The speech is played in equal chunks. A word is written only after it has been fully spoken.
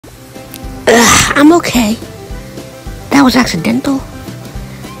I'm okay. That was accidental.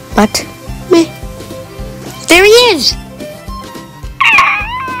 But, meh. There he is!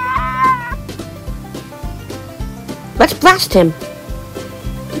 Let's blast him.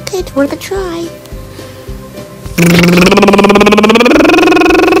 Okay, it's worth a try.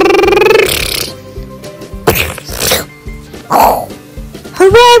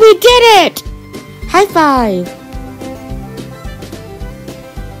 Hooray, we did it! High five.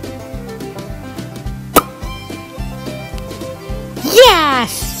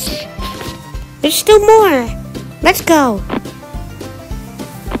 Yes! There's still more. Let's go.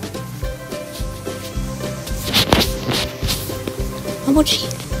 How about she?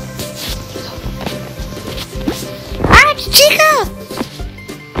 Ah, it's Chica!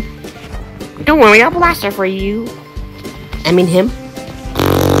 Don't worry, I'll blast her for you. I mean him.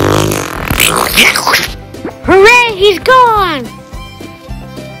 Hooray, he's gone!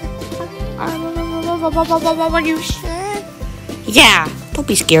 Are you sure? Yeah, don't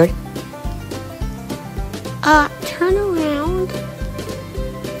be scared. Turn around.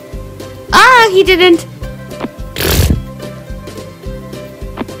 Ah, he didn't.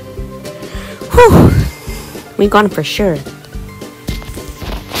 Whew. We got him for sure.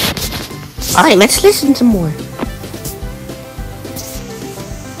 Alright, let's listen some more.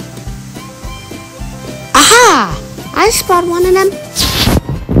 Aha! I spot one of them.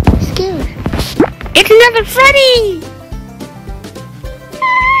 I'm scared. It's another Freddy!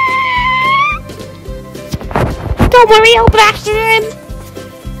 Don't worry, I'll blast him.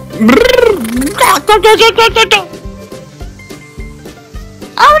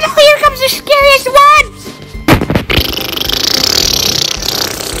 Oh no, here comes the scariest one!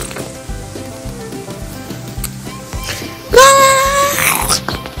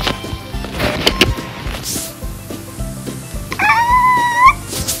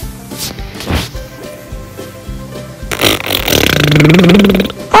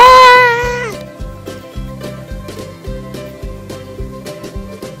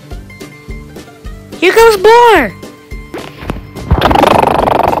 Here comes more!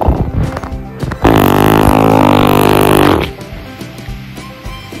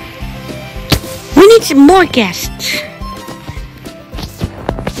 We need some more guests.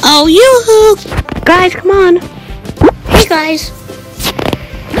 Oh, yoo-hoo! Guys, come on. Hey, guys.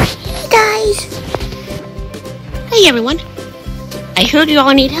 Hey, guys. Hey, everyone. I heard you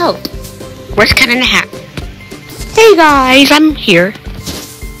all need help. Where's Cat in the Hat? Hey, guys, I'm here.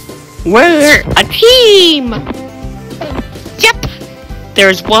 We're a team! Yep!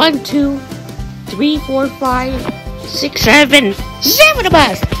 There's 1, 2, 3, 4, 5, 6, 7 of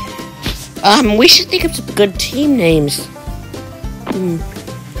us! We should think of some good team names.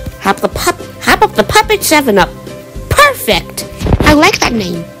 How about the Puppet 7-Up? Perfect! I like that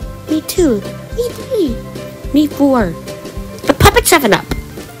name. Me too. Me 3. Me 4. The Puppet 7-Up.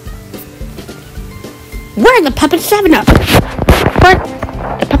 We're the Puppet 7-Up. But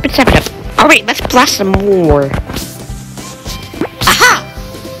the Puppet 7-Up. Alright, let's blast some more. Aha!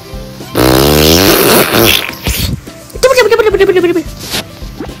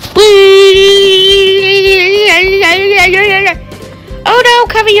 Oh no,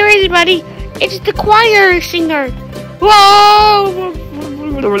 cover your ears, buddy. It's the choir singer. Whoa!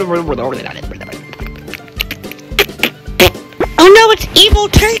 Oh no, it's Evil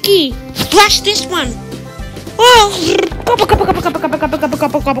Turkey. Blast this one. Whoa! Oh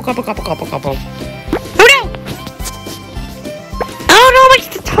no! Oh no, it's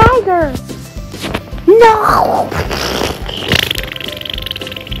the tiger! No!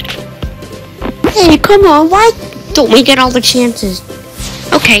 Hey, come on, why don't we get all the chances?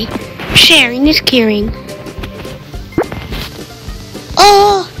 Okay, sharing is caring.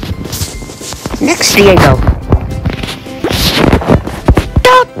 Oh! Next Diego.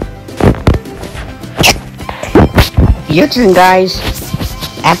 Your turn, guys.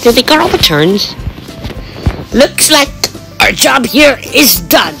 After they got all the turns. Looks like our job here is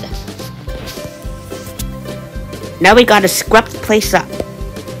done. Now we gotta scrub the place up.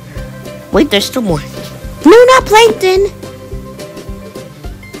 Wait, there's still more. No, not Plankton!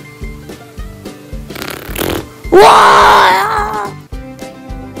 Whoa!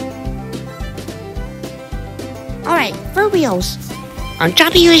 Alright, for reals. Our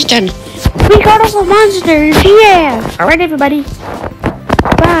job here is done. We got all the monsters, yeah! Alright, everybody.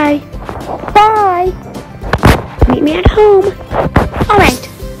 Bye. Bye. Meet me at home. Alright.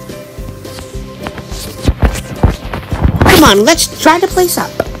 Come on, let's try the place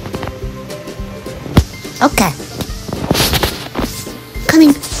up. Okay.